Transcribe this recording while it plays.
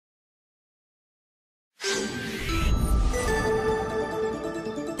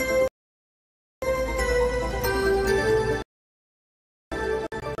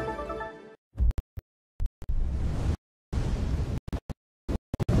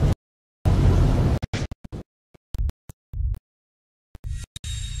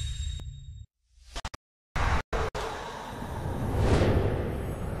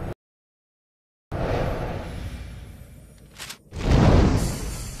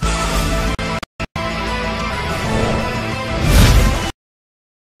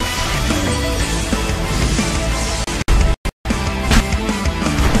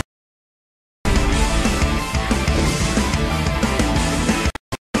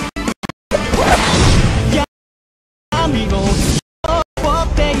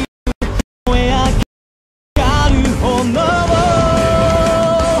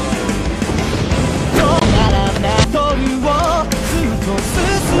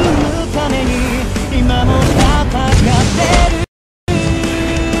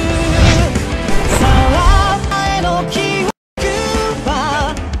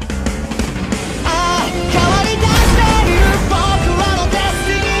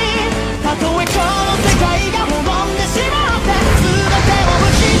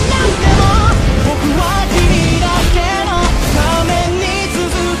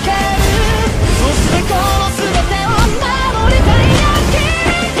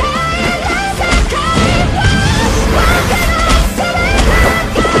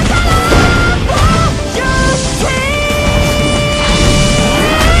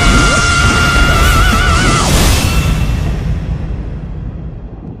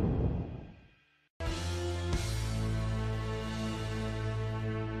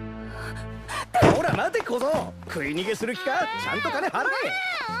食い逃げする気か？ちゃんと金払え。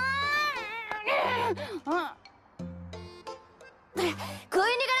食い逃げな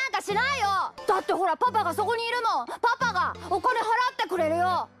んかしないよ。だってほらパパがそこにいるもん。パパがお金払ってくれるよ。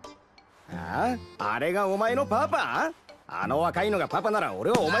ああ、あれがお前のパパ？あの若いのがパパなら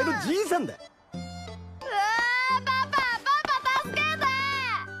俺はお前のじいさんだ。パパ助けて。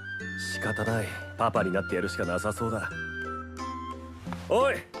仕方ない。パパになってやるしかなさそうだ。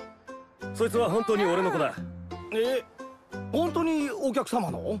おい、そいつは本当に俺の子だ。本当にお客様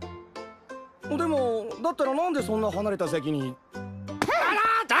の？でもだったらなんでそんな離れた席に？あ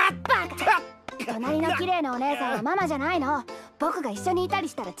ら、バカ。隣の綺麗なお姉さんはママじゃないの。僕が一緒にいたり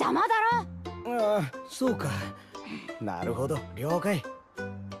したら邪魔だろ。ああ、そうか。なるほど、了解。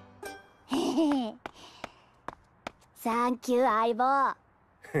サンキュー相棒。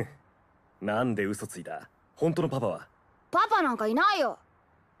なんで嘘ついた？本当のパパは？パパなんかいないよ。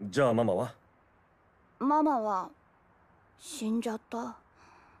じゃあママは？ママは死んじゃった。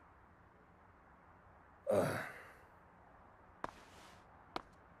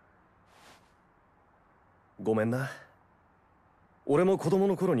ごめんな。俺も子供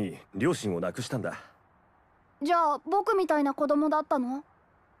の頃に両親を亡くしたんだ。じゃあ僕みたいな子供だったの？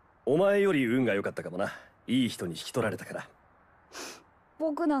お前より運が良かったかもな。いい人に引き取られたから。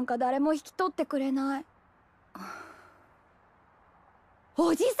僕なんか誰も引き取ってくれない。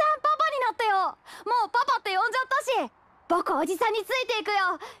おじさんパパになったよ。もうパパって呼んじゃったし、僕おじさんについていくよ。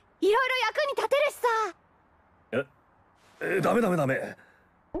いろいろ役に立てるしさ。ダメダメダメ。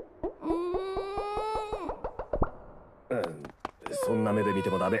そんな目で見て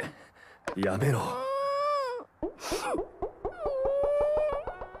もダメ。やめろ。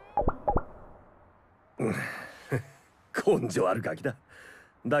根性あるガキだ。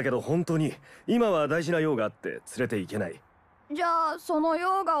だけど本当に今は大事な用があって連れて行けない。じゃあその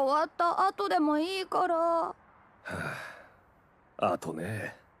用が終わった後でもいいから。あと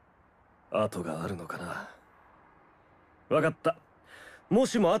ね。後があるのかな。わかった。も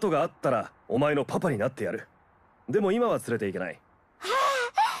しも後があったらお前のパパになってやる。でも今は連れて行けない。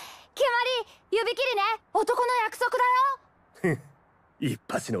決まり。指切りね。男の約束だよ。一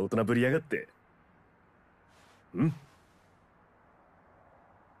発の大人ぶりやがって。ん？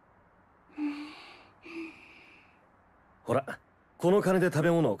ほら、この金で食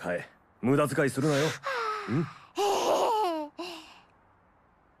べ物を買え。無駄遣いするなよ。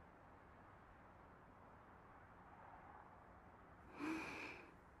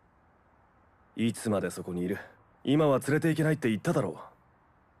いつまでそこにいる？今は連れて行けないって言っただろ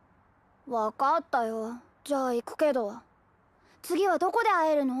う。分かったよ。じゃあ行くけど。次はどこで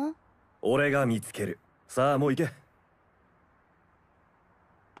会えるの？俺が見つける。さあもう行け。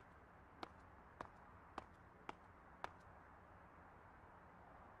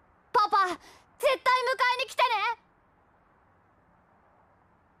パパ、絶対迎えに来てね。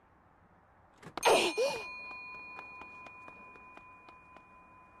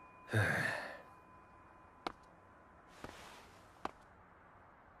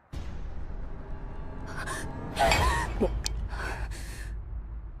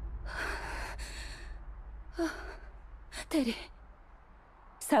テリー、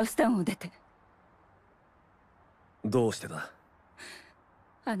サウスタウンを出て。どうしてだ？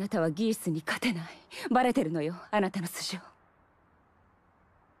あなたはギースに勝てない。バレてるのよ、あなたの素性。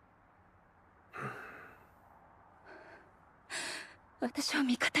私は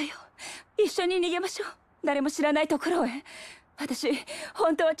味方よ。一緒に逃げましょう。誰も知らないところへ。私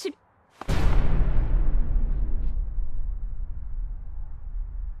本当は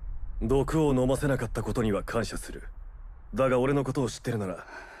毒を飲ませなかったことには感謝する。だが俺のことを知ってるなら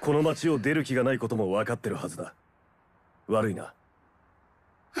この町を出る気がないことも分かってるはずだ。悪いな。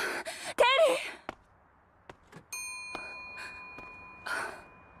テリー。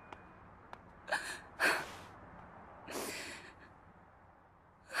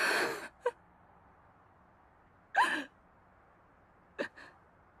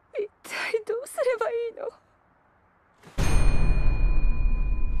一体どうすればいいの？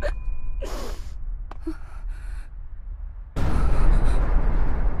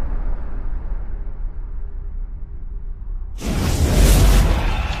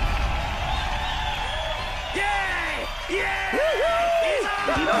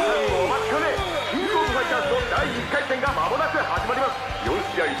皆さんお待ちかね、キングオブファイターズの第1回戦が間もなく始まります。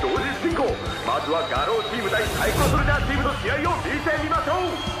4試合同時進行。まずはガローチーム対サイコソルジャーチームの試合を見てみましょう。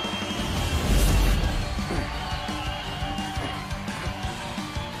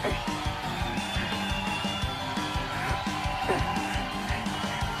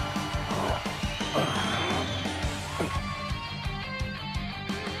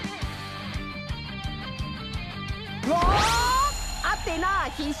アテナ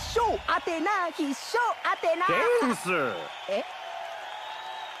必勝、アテナ必勝、アテナ。テンス。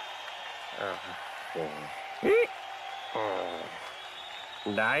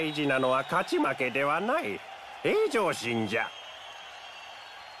大事なのは勝ち負けではない。平常心じゃ。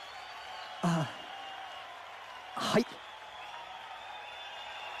はい。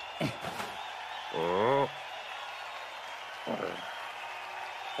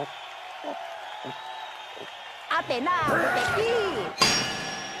アテナ無敵。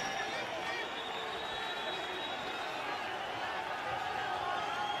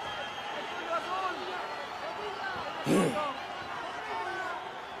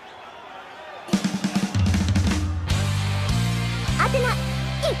アテナ行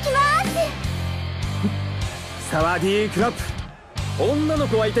きます。サワディークラップ。女の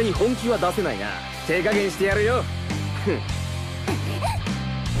子相手に本気は出せないな。手加減してやるよ。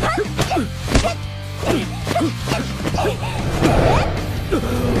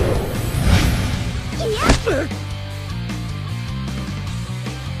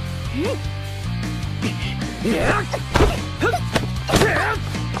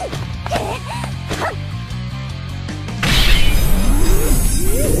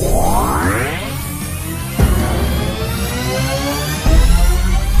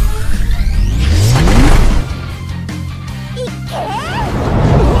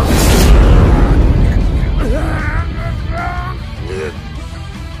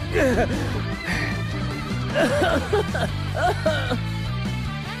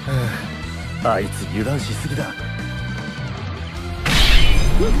あいつ油断しすぎだ。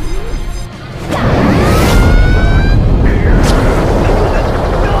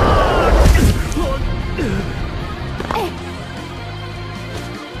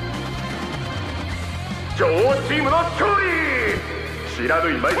女王チームの勝利。知ら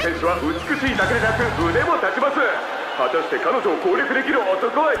ぬい舞選手は美しいだけでなく腕も立ちます。果たして彼女を攻略できる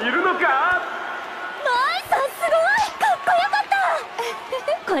男はいるのか？舞さんすごいかっこよかった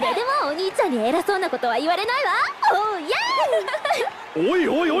これでもお兄ちゃんに偉そうなことは言われないわ。おーイエーイおい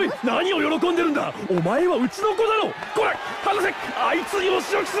おいおい、何を喜んでるんだ。お前はうちの子だろ。こら離せ。あいつにお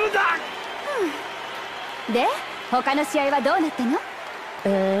仕置きするんだ。で他の試合はどうなったの？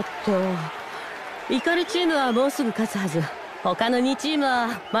怒りチームはもうすぐ勝つはず。他の2チーム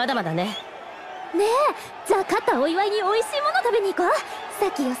はまだまだね。ねえ、じゃあ勝ったお祝いに美味しいもの食べに行こう。さ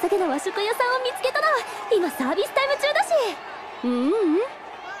っき良さげな和食屋さんを見つけたの。今サービスタイム中だし。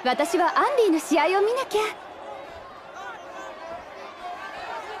私はアンディの試合を見なきゃ。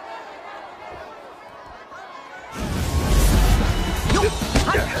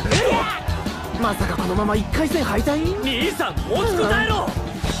まさかこのまま1回戦敗退？兄さん持ちこたえろ。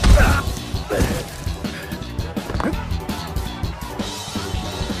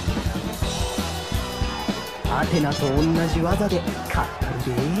アテナと同じ技で勝ったる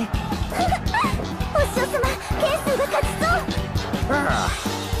で。お師匠様、ケンスが勝ちそう。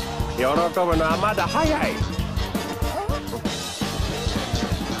喜ぶのはまだ早い。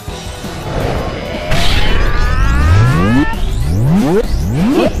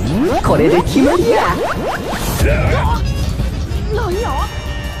これで決まりや。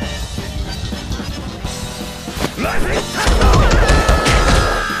ガ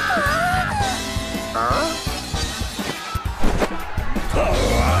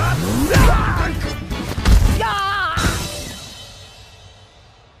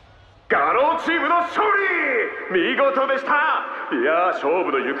ローチームの勝利、見事でした。いやー、勝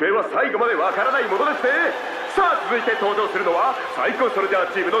負の行方は最後までわからないものですね。さあ続いて登場するのは最高ソルジャ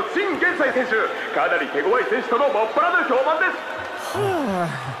ーチームの陳元斎選手。かなり手強い選手とのもっぱらの評判です。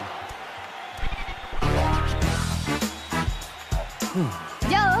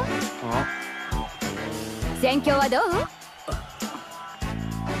ジョー、戦況はどう？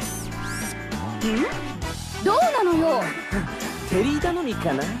どうなのよ。テリー頼み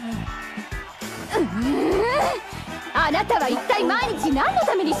かな。あなたは一体毎日何の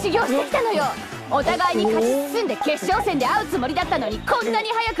ために修行してきたのよ。お互いに勝ち進んで決勝戦で会うつもりだったのに、こんなに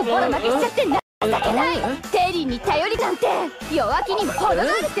早くボロ負けしちゃって情けない。テリーに頼りなんて弱気にも程があ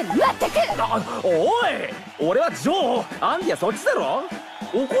るってまったく。おい、俺はジョー、アンディはそっちだろ。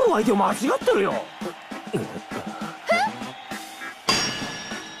怒る相手を間違ってるよ。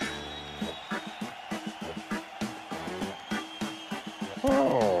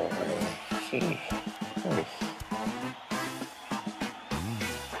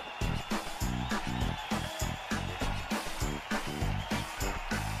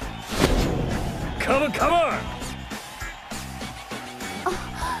カモンカモン。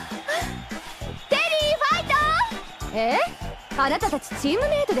テリーファイト。あなたたちチーム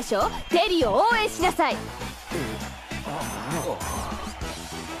メイトでしょ。テリーを応援しなさい。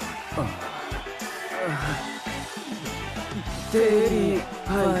テリー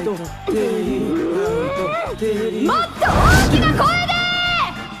ファイト、テリーファイト、テリー。もっと大きな声で。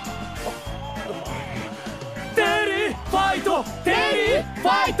テリーファイト、テリーフ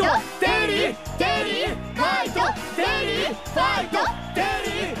ァイト、テリー、テリーファイト、テリーファイト、テリ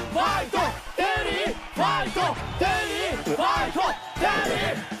ーファイト、テリーファイト、テリーファイト、テリ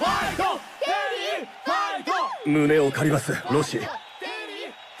ーファイト、テリーファイト。胸を借りますロシ。テ